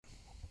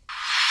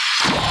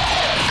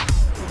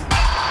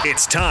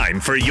It's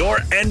time for your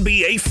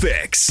NBA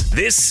fix.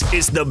 This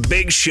is the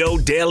Big Show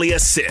Daily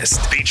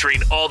Assist,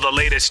 featuring all the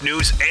latest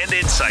news and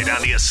insight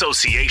on the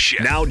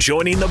association. Now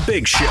joining the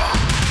Big Show,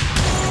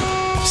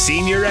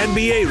 senior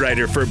NBA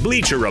writer for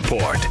Bleacher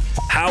Report,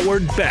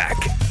 Howard Beck,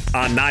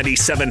 on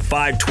 97.5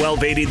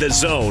 1280 The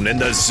Zone and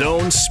the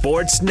Zone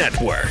Sports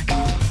Network.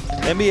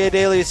 NBA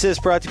Daily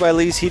Assist brought to you by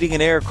Lee's Heating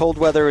and Air. Cold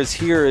weather is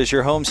here. Is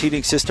your home's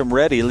heating system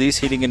ready? Lee's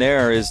Heating and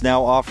Air is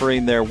now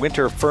offering their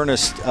winter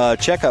furnace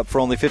checkup for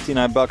only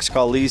 $59.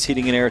 Call Lee's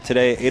Heating and Air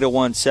today,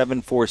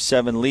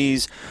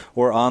 801-747-LEES,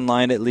 or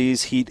online at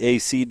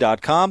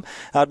leesheatac.com.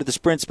 Out to the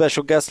Sprint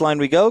special guest line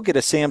we go. Get a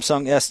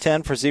Samsung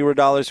S10 for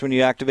 $0 when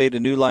you activate a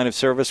new line of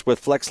service with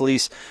Flex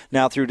Lease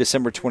now through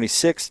December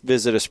 26th.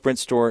 Visit a Sprint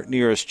store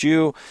nearest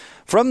you.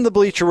 From the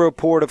Bleacher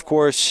Report, of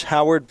course,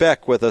 Howard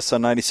Beck with us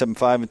on 97.5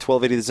 and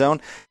 1280 The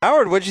Zone.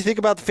 Howard, what did you think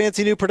about the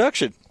fancy new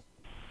production?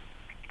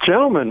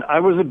 Gentlemen, I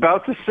was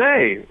about to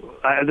say,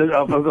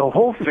 the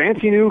whole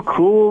fancy new,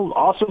 cool,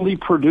 awesomely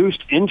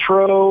produced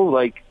intro,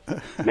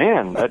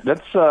 man,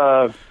 that's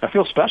I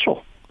feel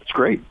special. It's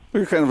great.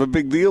 We're kind of a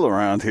big deal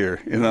around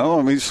here, you know?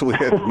 I mean, so we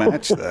had to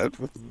match that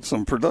with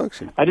some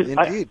production.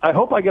 I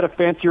hope I get a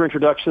fancier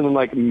introduction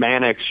than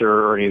Mannix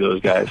or any of those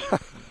guys.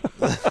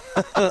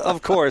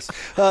 Of course.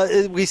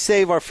 We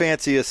save our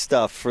fanciest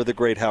stuff for the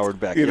great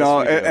Howard Beck. You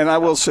know, and I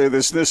will say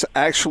this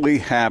actually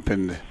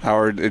happened,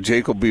 Howard.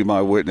 Jake will be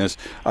my witness.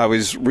 I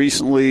was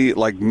recently,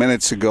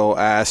 minutes ago,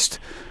 asked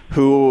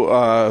who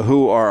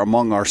are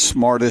among our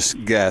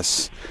smartest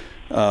guests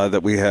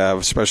that we have,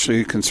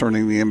 especially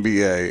concerning the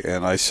NBA,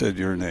 and I said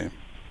your name.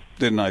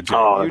 Didn't I, Jake?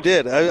 Oh, you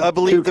did. I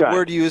believe the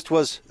word used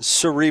was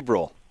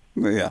cerebral.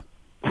 Yeah.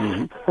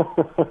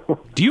 Mm-hmm.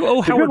 Do you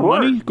owe Howard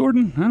money,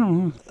 Gordon? I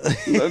don't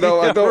know.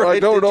 No, I don't. I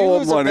don't owe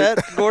him money,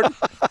 Gordon.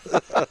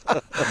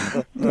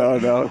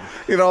 No.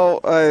 You know,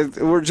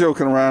 we're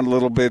joking around a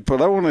little bit,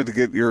 but I wanted to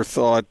get your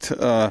thought,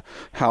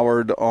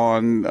 Howard,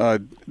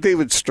 on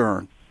David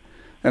Stern.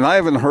 And I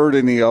haven't heard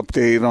any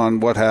update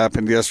on what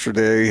happened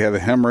yesterday. He had a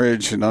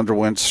hemorrhage and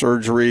underwent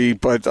surgery,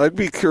 but I'd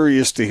be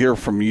curious to hear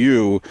from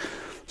you.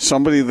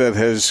 Somebody that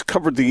has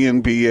covered the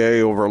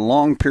NBA over a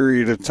long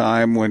period of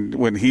time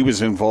when he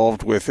was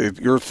involved with it,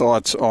 your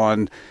thoughts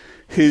on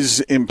his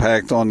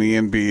impact on the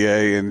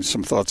NBA and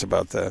some thoughts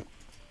about that.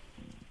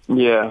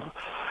 Yeah.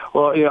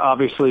 Well,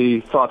 obviously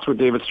thoughts with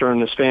David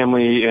Stern and his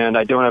family, and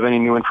I don't have any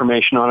new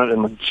information on it.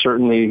 And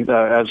certainly,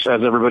 as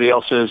everybody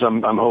else is,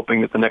 I'm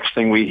hoping that the next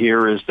thing we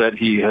hear is that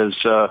he has,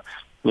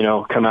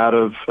 come out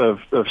of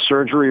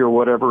surgery or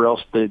whatever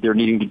else they're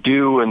needing to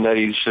do, and that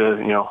he's,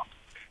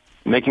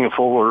 making a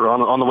full or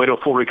on the way to a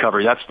full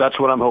recovery. That's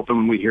what I'm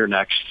hoping we hear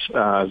next.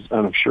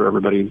 I'm sure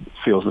everybody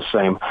feels the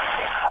same.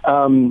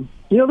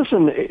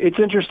 Listen, it's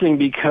interesting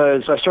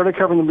because I started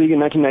covering the league in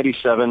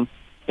 1997,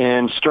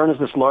 and Stern is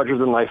this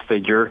larger-than-life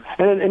figure.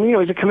 And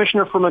he's a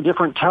commissioner from a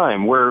different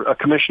time where a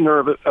commissioner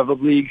of a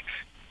league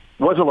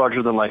was a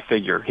larger-than-life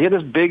figure. He had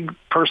this big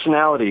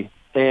personality,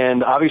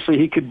 and obviously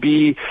he could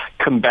be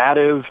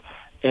combative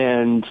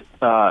and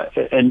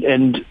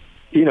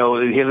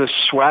he has a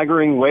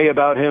swaggering way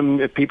about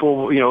him. If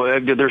people,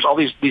 there's all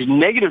these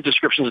negative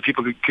descriptions that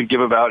people could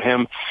give about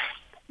him,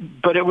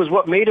 but it was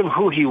what made him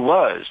who he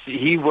was.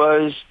 He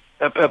was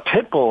a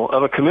pit bull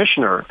of a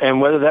commissioner,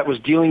 and whether that was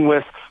dealing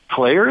with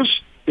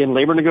players in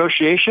labor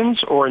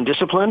negotiations or in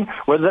discipline,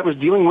 whether that was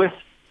dealing with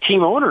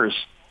team owners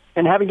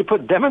and having to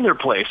put them in their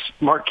place,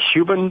 Mark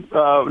Cuban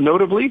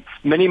notably,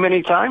 many,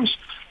 many times,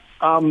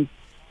 whether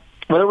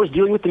it was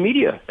dealing with the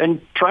media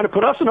and trying to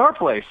put us in our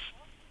place.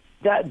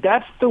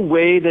 That's the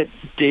way that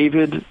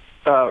David,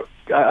 I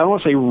don't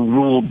want to say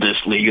ruled this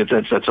league.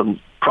 That's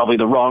probably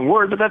the wrong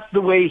word, but that's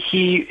the way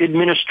he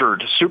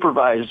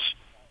supervised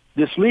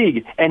this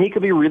league. And he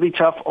could be really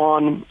tough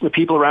on the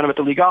people around him at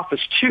the league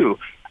office, too.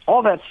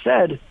 All that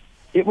said,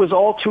 it was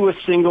all to a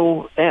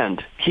single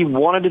end. He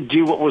wanted to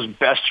do what was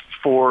best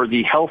for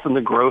the health and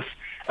the growth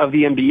of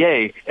the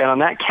NBA. And on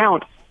that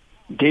count,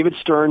 David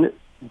Stern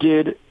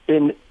did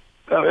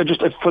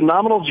just a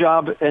phenomenal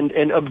job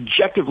and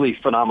objectively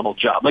phenomenal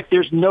job.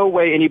 There's no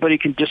way anybody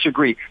can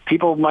disagree.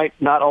 People might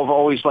not have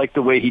always liked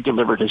the way he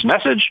delivered his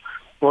message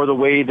or the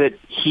way that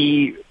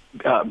he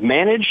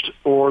managed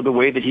or the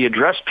way that he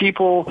addressed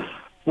people,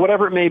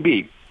 whatever it may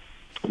be.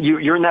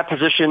 You're in that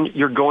position,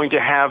 you're going to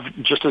have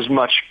just as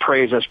much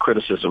praise as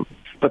criticism.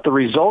 But the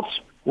results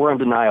were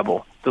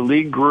undeniable. The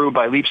league grew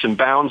by leaps and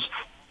bounds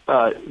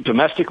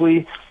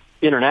domestically,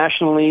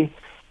 internationally.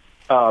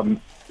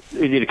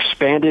 It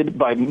expanded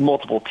by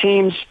multiple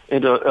teams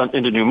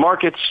into new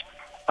markets,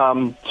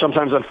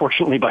 sometimes,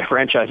 unfortunately, by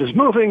franchises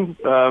moving,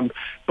 but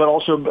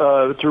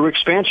also through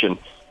expansion.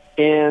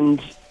 And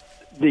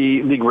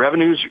the league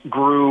revenues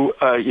grew,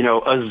 a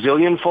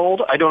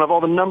zillionfold. I don't have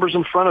all the numbers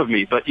in front of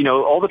me, but,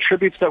 all the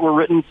tributes that were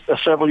written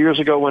several years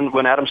ago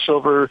when Adam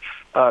Silver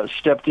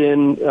stepped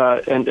in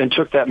and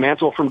took that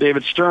mantle from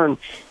David Stern,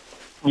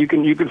 you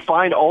can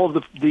find all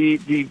of the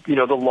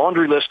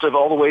laundry list of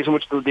all the ways in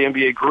which the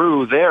NBA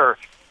grew there.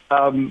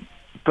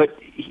 But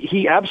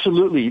he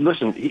absolutely,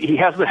 he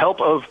has the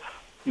help of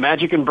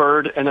Magic and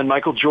Bird, and then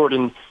Michael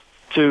Jordan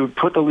to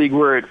put the league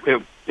where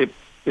it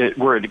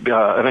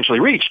eventually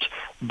reached.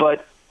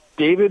 But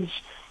David's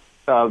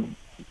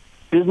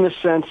business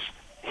sense,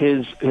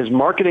 his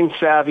marketing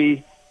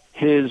savvy,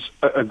 his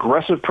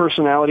aggressive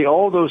personality,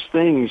 all those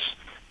things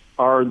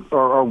are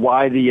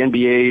why the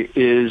NBA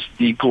is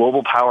the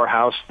global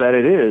powerhouse that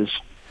it is.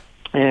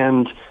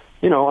 And,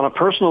 on a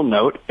personal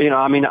note,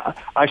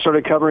 I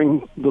started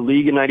covering the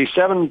league in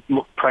 97,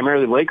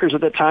 primarily Lakers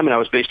at that time, and I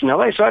was based in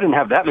LA, so I didn't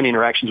have that many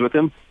interactions with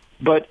him.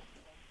 But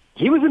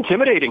he was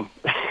intimidating.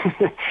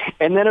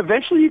 And then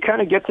eventually you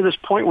kind of get to this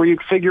point where you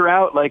figure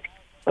out,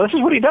 this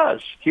is what he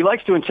does. He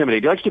likes to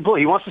intimidate. He likes to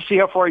bully. He wants to see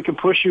how far he can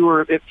push you,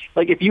 or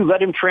if you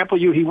let him trample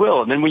you, he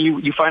will. And then when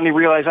you finally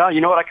realize,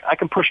 I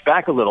can push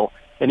back a little,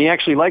 and he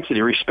actually likes it.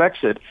 He respects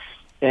it.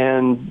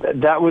 And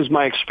that was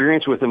my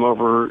experience with him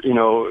over,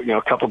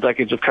 a couple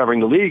decades of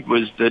covering the league,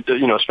 was that,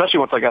 especially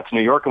once I got to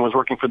New York and was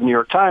working for the New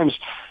York Times,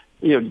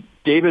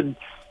 David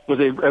was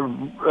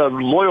a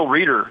loyal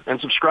reader and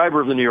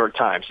subscriber of the New York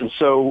Times. And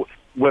so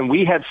when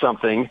we had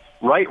something,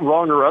 right,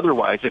 wrong, or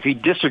otherwise, if he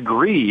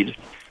disagreed,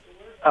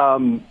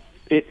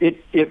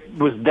 it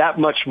was that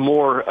much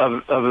more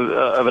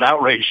of an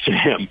outrage to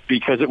him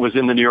because it was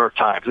in the New York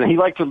Times. And he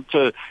liked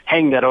to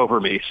hang that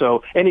over me.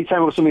 So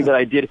anytime it was something that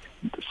I did,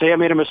 say I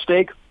made a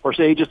mistake or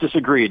say he just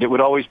disagreed, it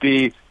would always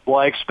be, well,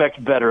 I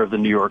expect better of the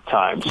New York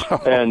Times.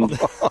 And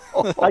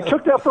I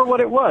took that for what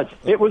it was.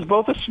 It was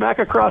both a smack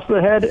across the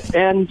head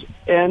and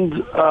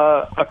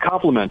a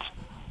compliment,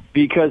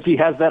 because he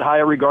has that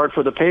higher regard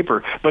for the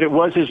paper. But it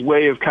was his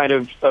way of kind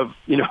of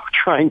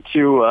trying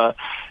to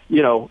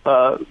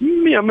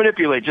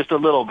manipulate just a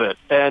little bit.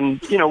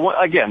 And,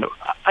 again,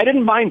 I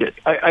didn't mind it.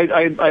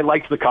 I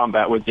liked the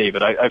combat with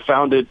David. I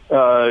found it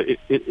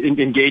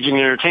engaging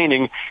and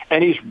entertaining,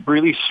 and he's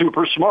really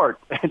super smart.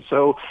 And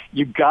so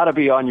you've got to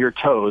be on your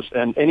toes.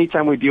 And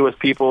anytime we deal with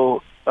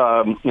people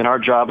in our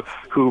job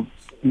who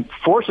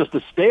force us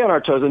to stay on our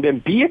toes and then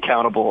be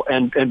accountable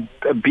and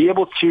be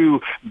able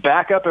to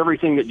back up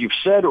everything that you've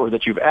said or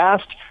that you've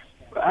asked,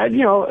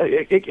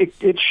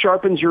 it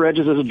sharpens your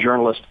edges as a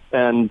journalist,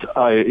 and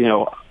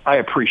I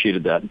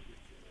appreciated that.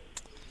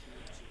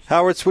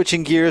 Howard,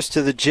 switching gears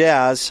to the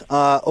Jazz.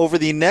 Over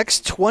the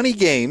next 20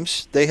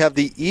 games, they have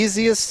the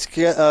easiest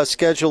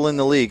schedule in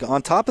the league.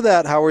 On top of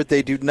that, Howard,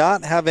 they do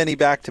not have any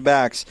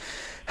back-to-backs.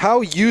 How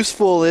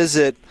useful is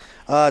it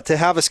to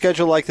have a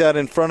schedule like that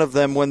in front of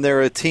them when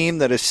they're a team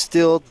that is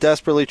still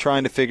desperately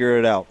trying to figure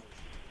it out?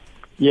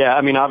 Yeah,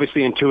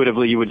 obviously,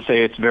 intuitively, you would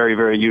say it's very,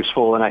 very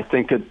useful, and I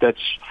think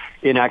that's,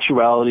 in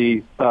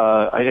actuality,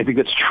 I think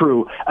that's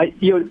true.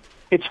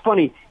 It's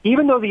funny,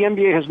 even though the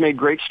NBA has made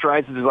great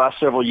strides in the last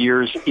several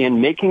years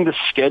in making the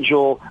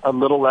schedule a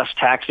little less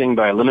taxing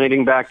by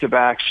eliminating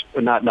back-to-backs,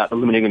 not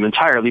eliminating them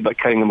entirely, but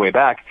cutting them way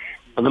back,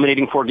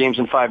 eliminating 4 games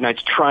in 5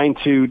 nights, trying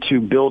to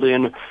build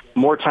in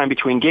more time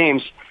between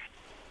games,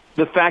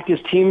 the fact is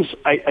teams,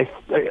 I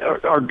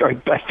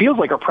feel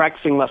like, are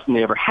practicing less than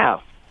they ever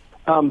have.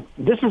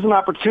 This is an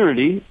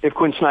opportunity, if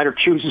Quinn Snyder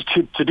chooses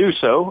to do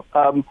so,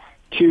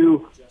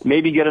 to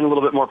maybe get in a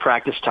little bit more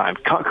practice time.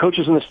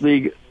 Coaches in this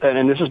league,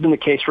 and this has been the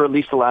case for at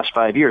least the last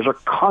 5 years, are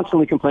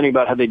constantly complaining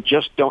about how they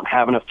just don't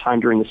have enough time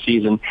during the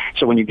season.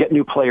 So when you get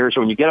new players, or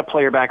when you get a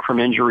player back from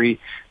injury,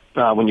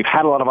 when you've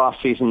had a lot of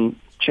off-season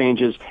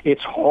changes,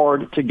 it's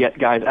hard to get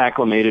guys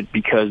acclimated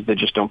because they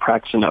just don't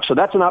practice enough. So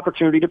that's an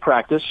opportunity to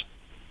practice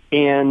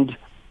and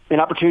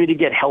an opportunity to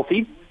get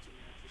healthy.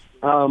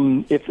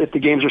 If the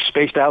games are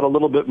spaced out a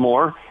little bit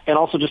more, and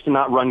also just to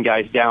not run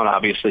guys down,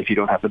 obviously, if you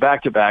don't have the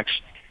back-to-backs.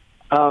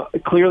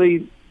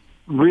 Clearly,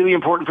 really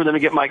important for them to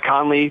get Mike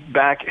Conley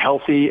back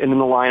healthy and in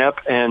the lineup,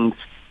 and,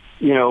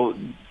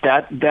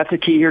 that's a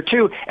key here,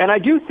 too. And I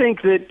do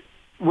think that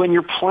when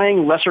you're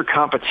playing lesser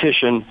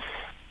competition,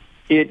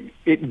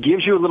 it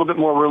gives you a little bit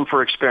more room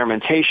for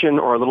experimentation,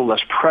 or a little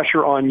less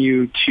pressure on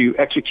you to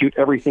execute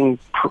everything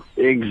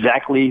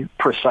exactly,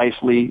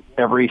 precisely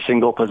every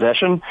single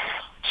possession.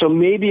 So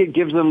maybe it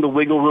gives them the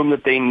wiggle room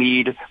that they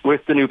need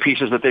with the new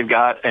pieces that they've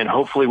got, and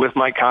hopefully with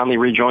Mike Conley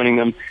rejoining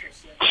them,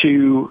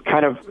 to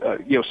kind of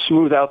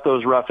smooth out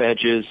those rough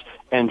edges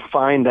and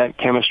find that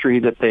chemistry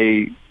that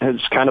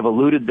has kind of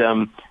eluded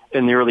them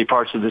in the early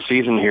parts of the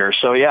season here.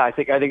 So yeah, I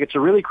think it's a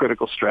really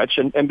critical stretch.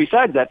 And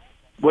besides that,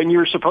 when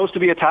you're supposed to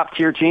be a top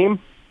tier team,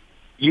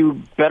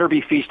 you better be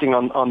feasting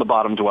on the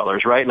bottom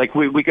dwellers, right? Like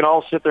we can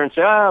all sit there and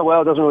say,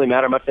 well, it doesn't really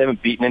matter much. They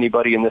haven't beaten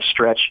anybody in this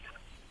stretch.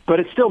 But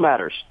it still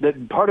matters.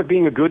 That part of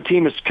being a good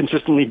team is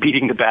consistently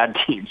beating the bad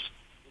teams.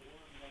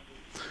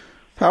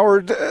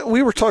 Howard,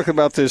 we were talking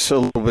about this a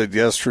little bit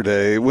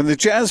yesterday. When the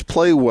Jazz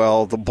play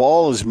well, the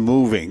ball is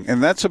moving,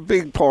 and that's a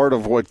big part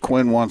of what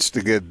Quinn wants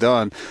to get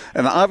done.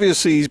 And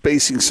obviously he's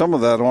basing some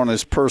of that on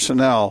his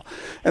personnel.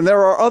 And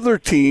there are other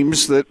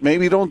teams that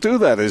maybe don't do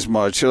that as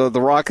much. The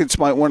Rockets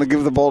might want to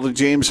give the ball to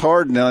James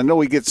Harden. And I know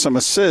he gets some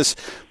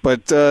assists,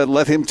 but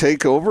let him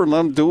take over and let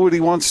him do what he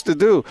wants to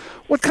do.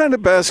 What kind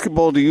of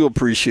basketball do you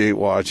appreciate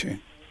watching?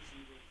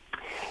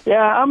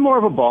 Yeah, I'm more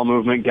of a ball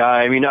movement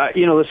guy.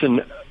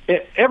 Listen,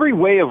 every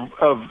way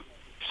of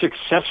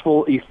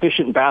successful,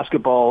 efficient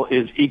basketball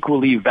is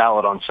equally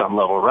valid on some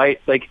level, right?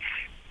 Like,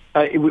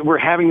 we're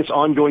having this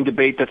ongoing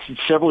debate that's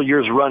several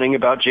years running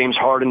about James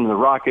Harden and the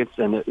Rockets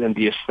and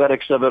the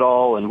aesthetics of it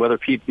all, and whether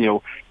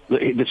people,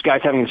 this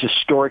guy's having this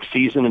historic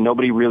season and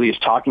nobody really is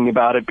talking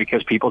about it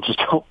because people just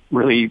don't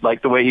really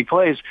like the way he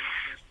plays.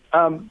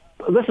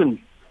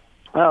 Listen,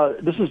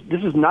 this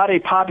is not a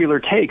popular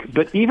take,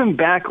 but even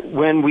back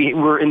when we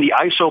were in the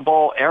iso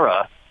ball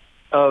era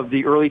of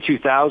the early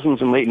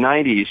 2000s and late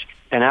 90s,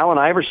 and Allen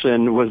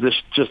Iverson was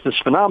this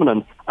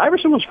phenomenon.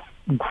 Iverson was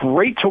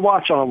great to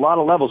watch on a lot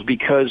of levels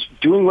because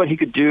doing what he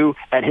could do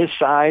at his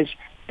size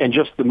and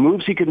just the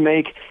moves he could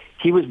make,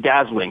 he was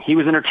dazzling. He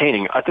was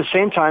entertaining. At the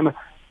same time,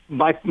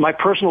 my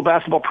personal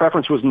basketball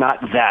preference was not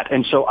that,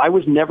 and so I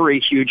was never a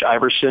huge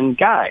Iverson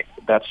guy.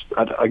 That's,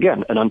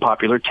 again, an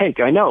unpopular take,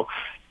 I know.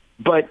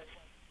 But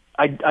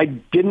I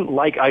didn't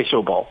like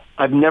iso ball.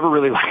 I've never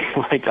really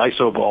liked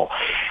iso ball.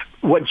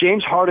 What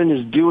James Harden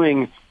is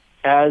doing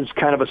as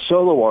kind of a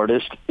solo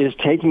artist is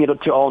taking it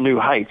up to all new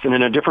heights and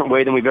in a different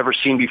way than we've ever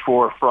seen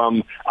before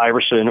from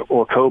Iverson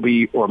or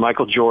Kobe or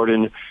Michael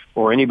Jordan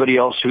or anybody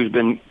else who's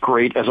been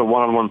great as a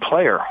one-on-one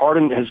player.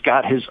 Harden has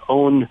got his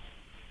own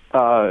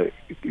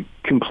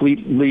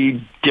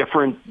completely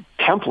different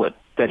template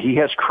that he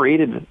has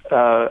created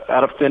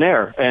out of thin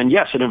air. And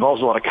yes, it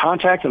involves a lot of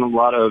contact and a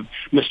lot of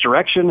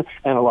misdirection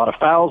and a lot of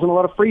fouls and a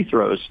lot of free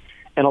throws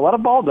and a lot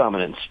of ball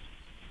dominance.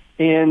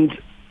 And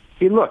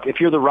look, if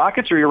you're the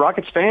Rockets or you're a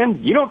Rockets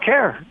fan, you don't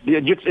care.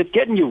 It's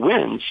getting you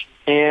wins.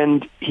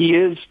 And he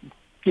is,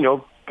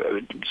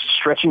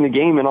 stretching the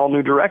game in all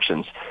new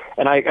directions.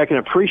 And I can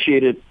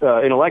appreciate it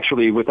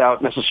intellectually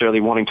without necessarily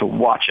wanting to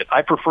watch it.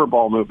 I prefer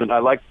ball movement. I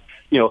like,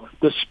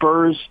 the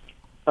Spurs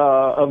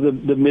of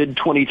the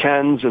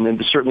mid-2010s and then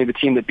certainly the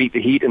team that beat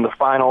the Heat in the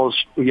finals.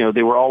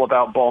 They were all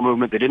about ball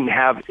movement. They didn't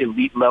have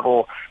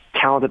elite-level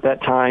talent at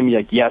that time.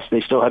 Yes,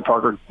 they still had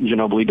Parker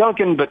Ginobili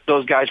Duncan, but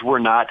those guys were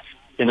not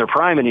in their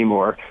prime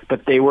anymore,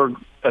 but they were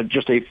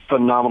just a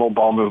phenomenal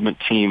ball movement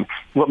team.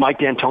 What Mike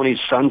D'Antoni's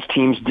Suns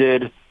teams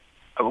did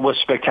was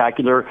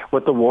spectacular.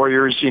 What the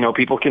Warriors,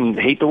 people can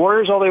hate the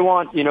Warriors all they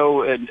want,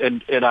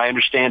 and I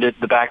understand it,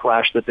 the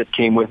backlash that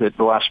came with it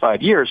the last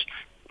 5 years,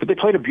 but they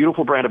played a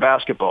beautiful brand of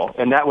basketball,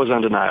 and that was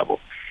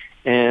undeniable.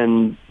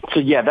 And so,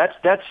 yeah,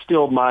 that's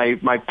still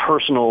my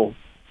personal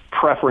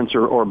preference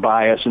or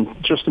bias,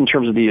 and just in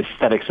terms of the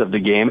aesthetics of the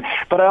game.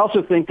 But I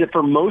also think that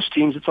for most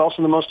teams, it's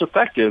also the most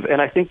effective.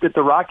 And I think that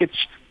the Rockets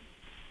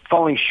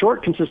falling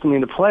short consistently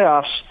in the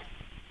playoffs,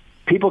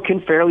 people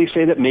can fairly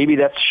say that maybe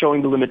that's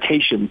showing the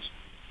limitations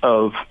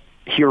of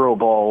hero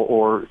ball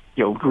or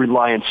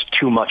reliance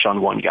too much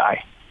on one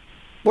guy.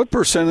 What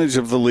percentage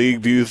of the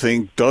league do you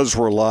think does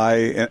rely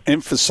and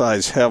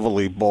emphasize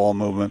heavily ball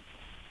movement?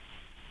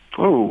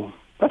 Oh,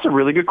 that's a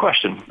really good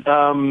question.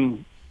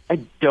 I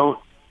don't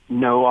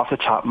know off the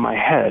top of my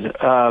head.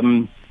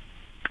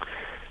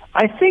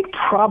 I think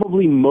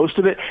probably most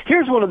of it.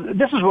 This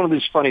is one of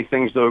these funny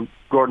things, though,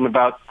 Gordon,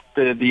 about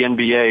the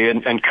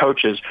NBA and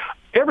coaches.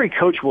 Every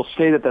coach will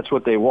say that that's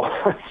what they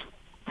want.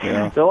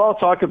 Yeah. They'll all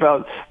talk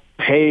about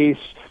pace,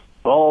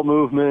 ball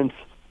movement,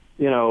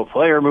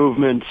 player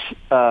movement,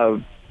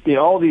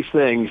 all these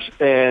things,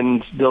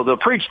 and they'll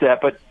preach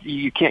that, but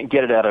you can't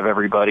get it out of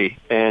everybody.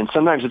 And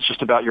sometimes it's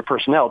just about your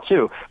personnel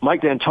too.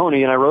 Mike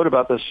D'Antoni, and I wrote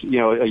about this,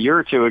 a year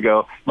or two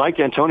ago. Mike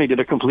D'Antoni did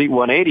a complete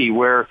 180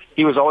 where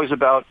he was always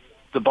about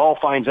the ball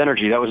finds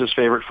energy. That was his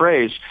favorite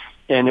phrase.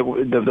 And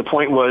the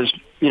point was,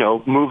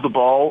 move the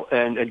ball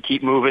and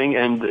keep moving,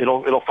 and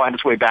it'll find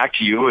its way back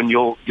to you, and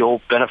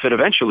you'll benefit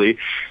eventually.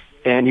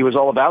 And he was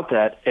all about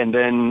that. And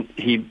then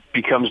he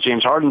becomes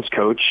James Harden's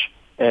coach,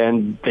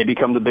 and they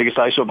become the biggest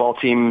iso ball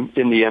team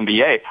in the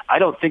NBA. I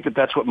don't think that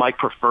that's what Mike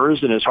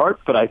prefers in his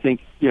heart, but I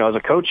think, as a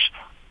coach,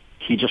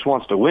 he just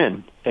wants to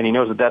win, and he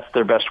knows that that's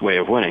their best way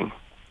of winning.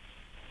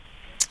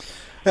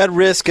 At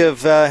risk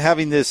of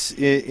having this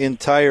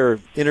entire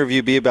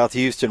interview be about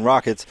the Houston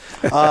Rockets,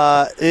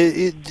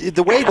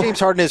 the way James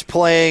Harden is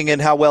playing and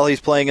how well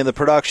he's playing in the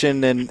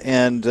production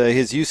and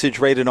his usage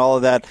rate and all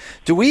of that,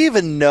 do we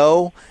even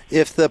know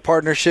if the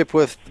partnership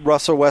with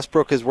Russell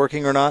Westbrook is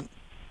working or not?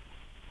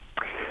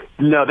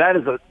 No, that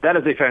is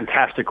a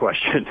fantastic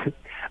question,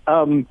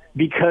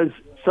 because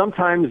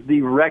sometimes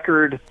the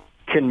record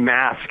can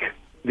mask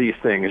these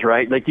things,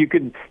 right? Like you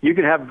could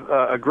have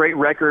a great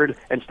record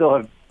and still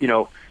have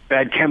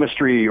bad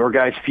chemistry or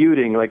guys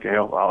feuding. Like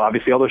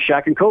obviously all those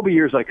Shaq and Kobe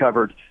years I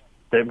covered,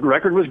 the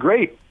record was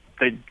great.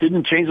 They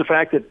didn't change the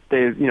fact that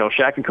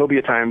Shaq and Kobe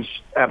at times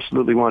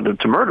absolutely wanted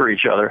to murder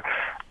each other.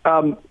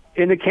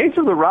 In the case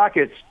of the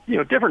Rockets,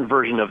 different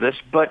version of this,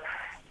 but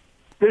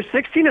they're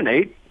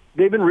 16-8.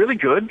 They've been really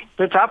good.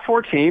 They're a top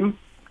 4 team,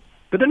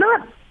 but they're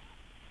not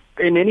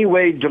in any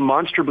way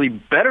demonstrably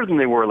better than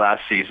they were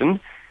last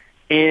season.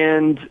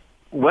 And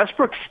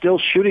Westbrook's still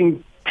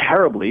shooting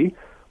terribly.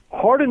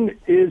 Harden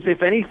is,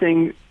 if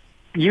anything,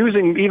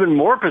 using even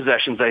more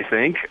possessions, I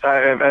think.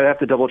 I have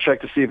to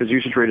double-check to see if his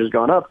usage rate has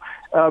gone up.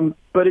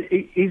 But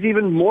he's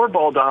even more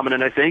ball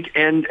dominant, I think,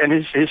 and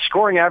his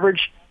scoring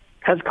average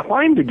has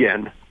climbed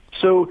again.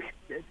 So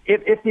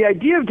if the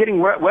idea of getting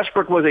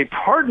Westbrook was a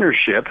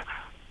partnership,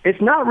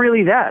 it's not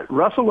really that.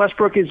 Russell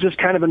Westbrook is just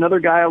kind of another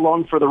guy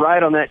along for the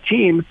ride on that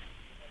team.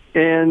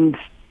 And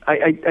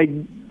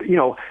I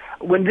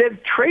when the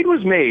trade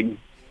was made,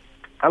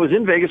 I was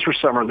in Vegas for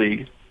Summer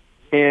League,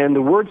 and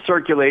the word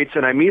circulates,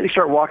 and I immediately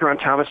start walking around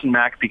Thomas and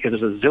Mack because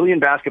there's a zillion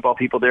basketball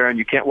people there, and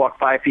you can't walk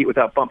 5 feet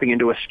without bumping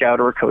into a scout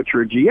or a coach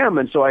or a GM.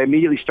 And so I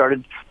immediately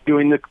started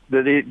doing the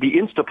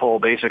Insta poll,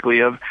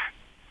 basically, of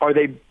are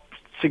they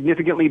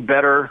significantly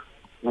better,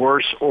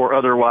 worse, or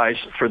otherwise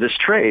for this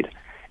trade?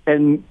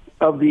 And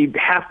of the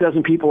half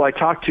dozen people I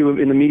talked to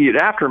in the immediate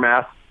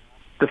aftermath,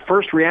 the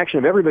first reaction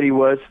of everybody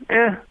was,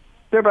 they're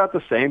about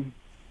the same.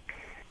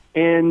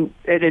 And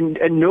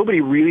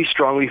nobody really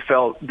strongly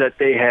felt that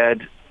they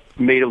had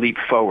made a leap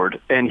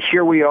forward. And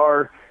here we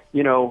are,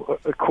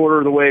 a quarter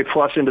of the way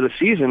plus into the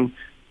season.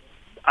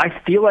 I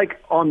feel like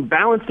on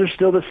balance, they're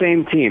still the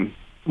same team.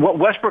 What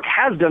Westbrook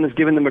has done is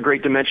given them a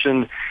great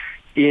dimension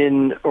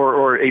in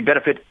or a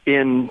benefit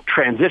in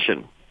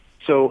transition.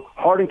 So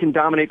Harden can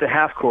dominate the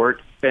half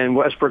court and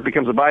Westbrook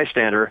becomes a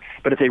bystander.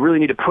 But if they really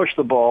need to push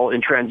the ball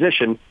in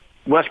transition,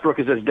 Westbrook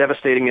is as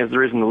devastating as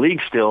there is in the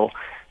league still,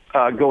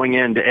 going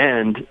end to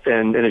end,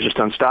 and it's just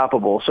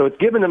unstoppable. So it's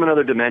given them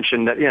another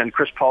dimension that, and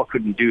Chris Paul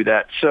couldn't do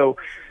that. So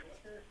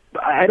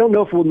I don't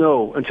know if we'll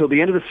know until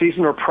the end of the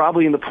season or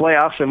probably in the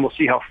playoffs, and we'll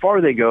see how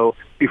far they go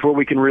before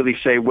we can really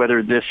say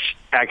whether this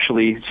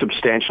actually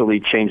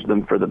substantially changed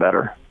them for the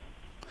better.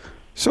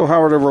 So,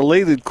 Howard, a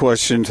related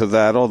question to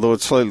that, although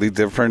it's slightly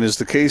different, is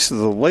the case of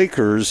the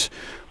Lakers.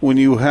 When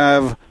you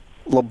have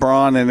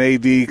LeBron and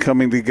AD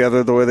coming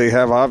together the way they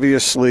have,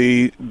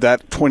 obviously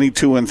that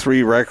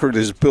 22-3 record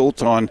is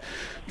built on,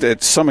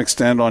 at some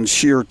extent, on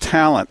sheer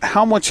talent.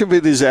 How much of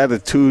it is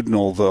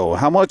attitudinal, though?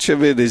 How much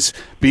of it is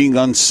being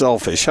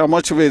unselfish? How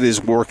much of it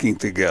is working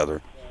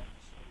together?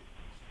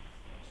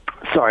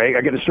 Sorry,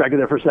 I got distracted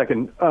there for a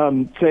second.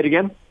 Say it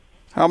again.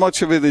 How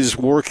much of it is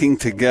working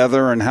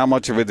together, and how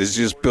much of it is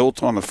just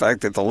built on the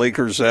fact that the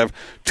Lakers have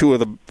 2 of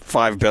the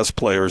 5 best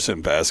players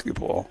in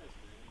basketball?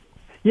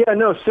 Yeah,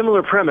 no,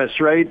 similar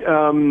premise, right?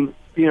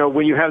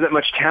 When you have that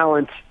much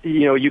talent,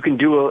 you can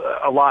do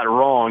a lot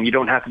wrong. You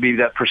don't have to be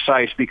that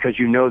precise because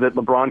you know that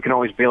LeBron can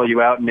always bail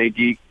you out and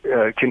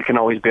AD can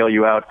always bail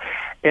you out.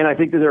 And I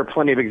think that there are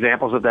plenty of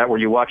examples of that where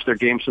you watch their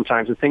games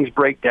sometimes and things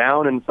break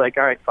down and it's like,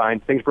 all right, fine,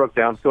 things broke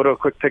down. Go to a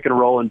quick pick and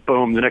roll and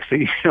boom, the next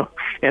thing you know,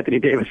 Anthony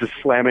Davis is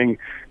slamming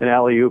an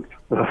alley-oop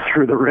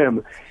through the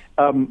rim.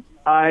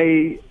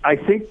 I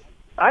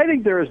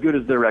think they're as good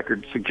as their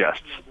record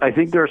suggests. I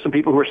think there are some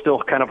people who are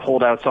still kind of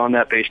holdouts on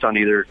that based on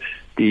either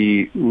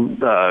the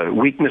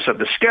weakness of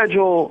the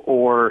schedule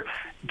or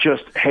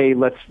just, hey,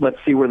 let's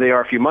see where they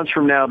are a few months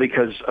from now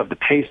because of the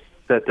pace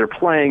that they're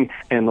playing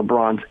and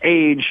LeBron's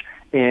age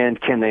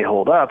and can they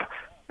hold up?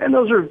 And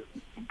those are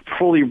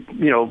fully,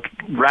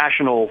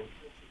 rational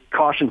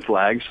caution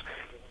flags.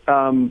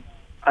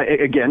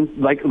 Again,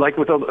 like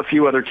with a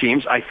few other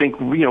teams, I think,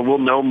 we'll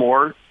know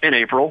more in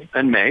April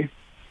and May.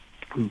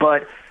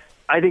 But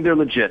I think they're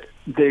legit.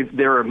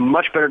 They're a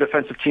much better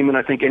defensive team than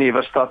I think any of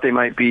us thought they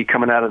might be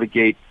coming out of the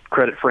gate.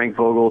 Credit Frank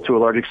Vogel to a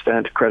large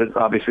extent. Credit,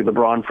 obviously,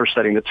 LeBron for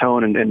setting the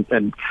tone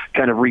and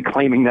kind of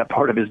reclaiming that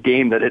part of his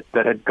game that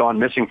had gone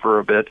missing for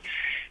a bit.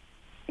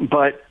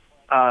 But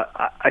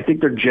I think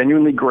they're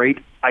genuinely great.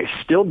 I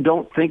still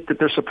don't think that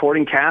their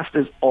supporting cast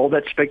is all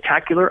that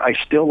spectacular. I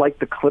still like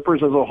the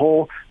Clippers as a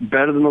whole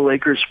better than the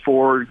Lakers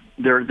for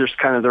their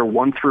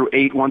 1 through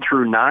 8, 1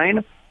 through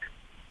 9.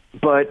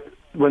 But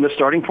when the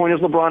starting point is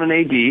LeBron and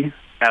AD,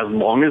 as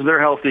long as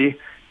they're healthy,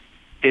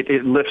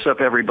 it lifts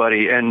up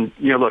everybody. And,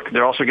 look,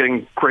 they're also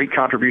getting great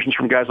contributions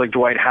from guys like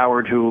Dwight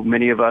Howard, who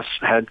many of us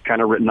had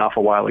kind of written off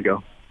a while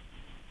ago.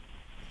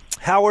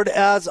 Howard,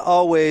 as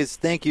always,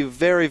 thank you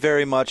very,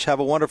 very much. Have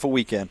a wonderful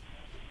weekend.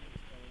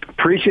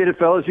 Appreciate it,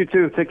 fellas. You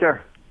too. Take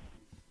care.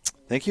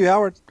 Thank you,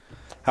 Howard.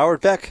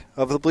 Howard Beck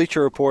of the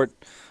Bleacher Report.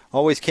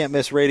 Always can't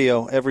miss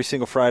radio every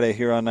single Friday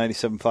here on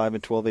 97.5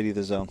 and 1280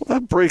 The Zone. Well,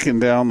 that breaking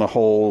down the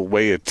whole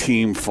way a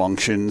team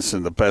functions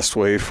and the best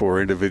way for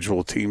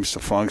individual teams to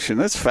function,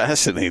 that's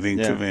fascinating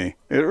to me.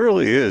 It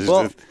really is.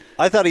 Well,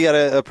 I thought he had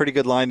a pretty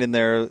good line in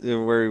there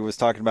where he was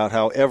talking about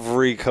how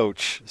every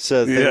coach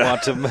says they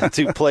want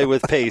to play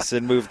with pace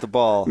and move the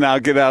ball. Now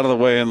get out of the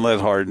way and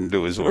let Harden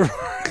do his work.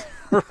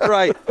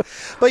 Right.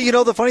 But,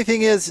 the funny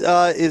thing is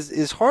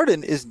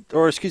Harden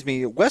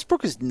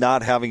Westbrook is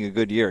not having a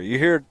good year. You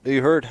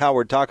heard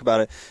Howard talk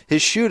about it.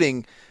 His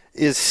shooting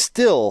is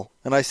still,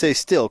 and I say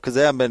still because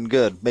they haven't been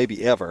good,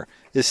 maybe ever,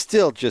 is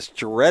still just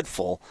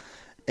dreadful.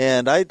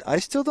 And I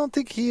still don't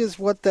think he is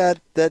what that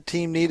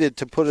team needed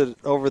to put it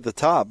over the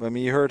top. I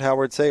mean, you heard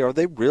Howard say, are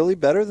they really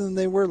better than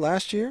they were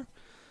last year?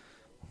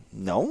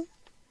 No.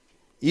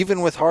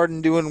 Even with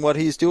Harden doing what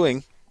he's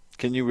doing,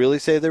 can you really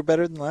say they're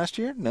better than last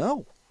year?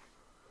 No.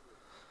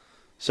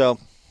 So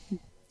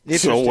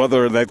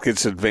whether that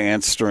gets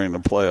advanced during the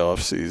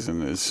playoff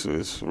season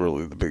is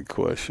really the big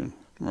question,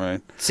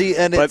 right? See,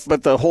 and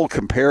but the whole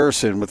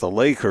comparison with the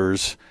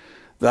Lakers,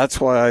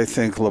 That's why I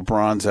think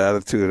LeBron's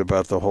attitude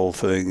about the whole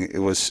thing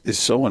is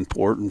so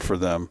important for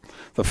them.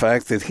 The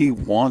fact that he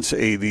wants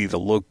AD to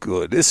look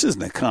good. This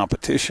isn't a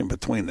competition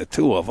between the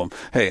two of them.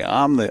 Hey,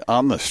 I'm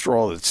the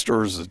straw that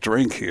stirs the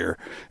drink here.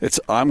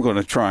 I'm going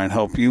to try and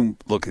help you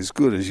look as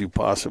good as you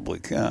possibly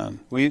can.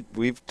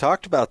 We've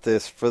talked about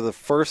this. For the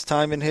first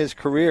time in his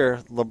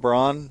career,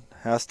 LeBron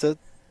has to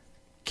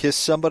kiss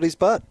somebody's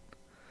butt.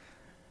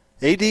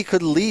 AD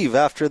could leave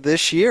after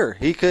this year.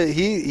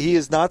 He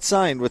is not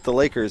signed with the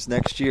Lakers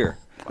next year.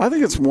 I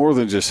think it's more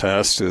than just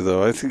has to,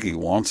 though. I think he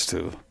wants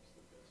to.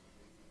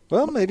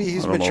 Well, maybe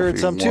he's matured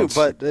some too,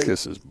 but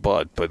kiss his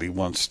butt. But he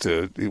wants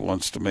to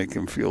make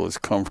him feel as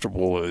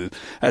comfortable,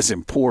 as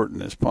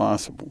important as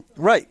possible.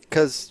 Right,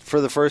 because for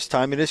the first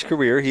time in his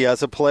career, he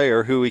has a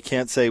player who he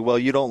can't say, "Well,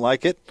 you don't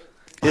like it,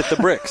 hit the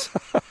bricks."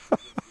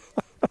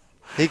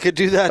 He could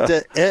do that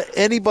to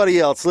anybody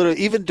else, literally,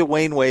 even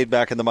Dwayne Wade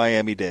back in the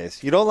Miami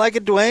days. You don't like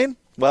it, Dwayne?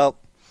 Well,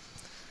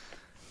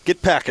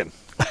 get packing.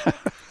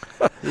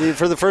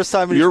 For the first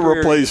time in his career,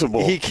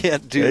 replaceable. He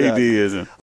can't do AD that. isn't.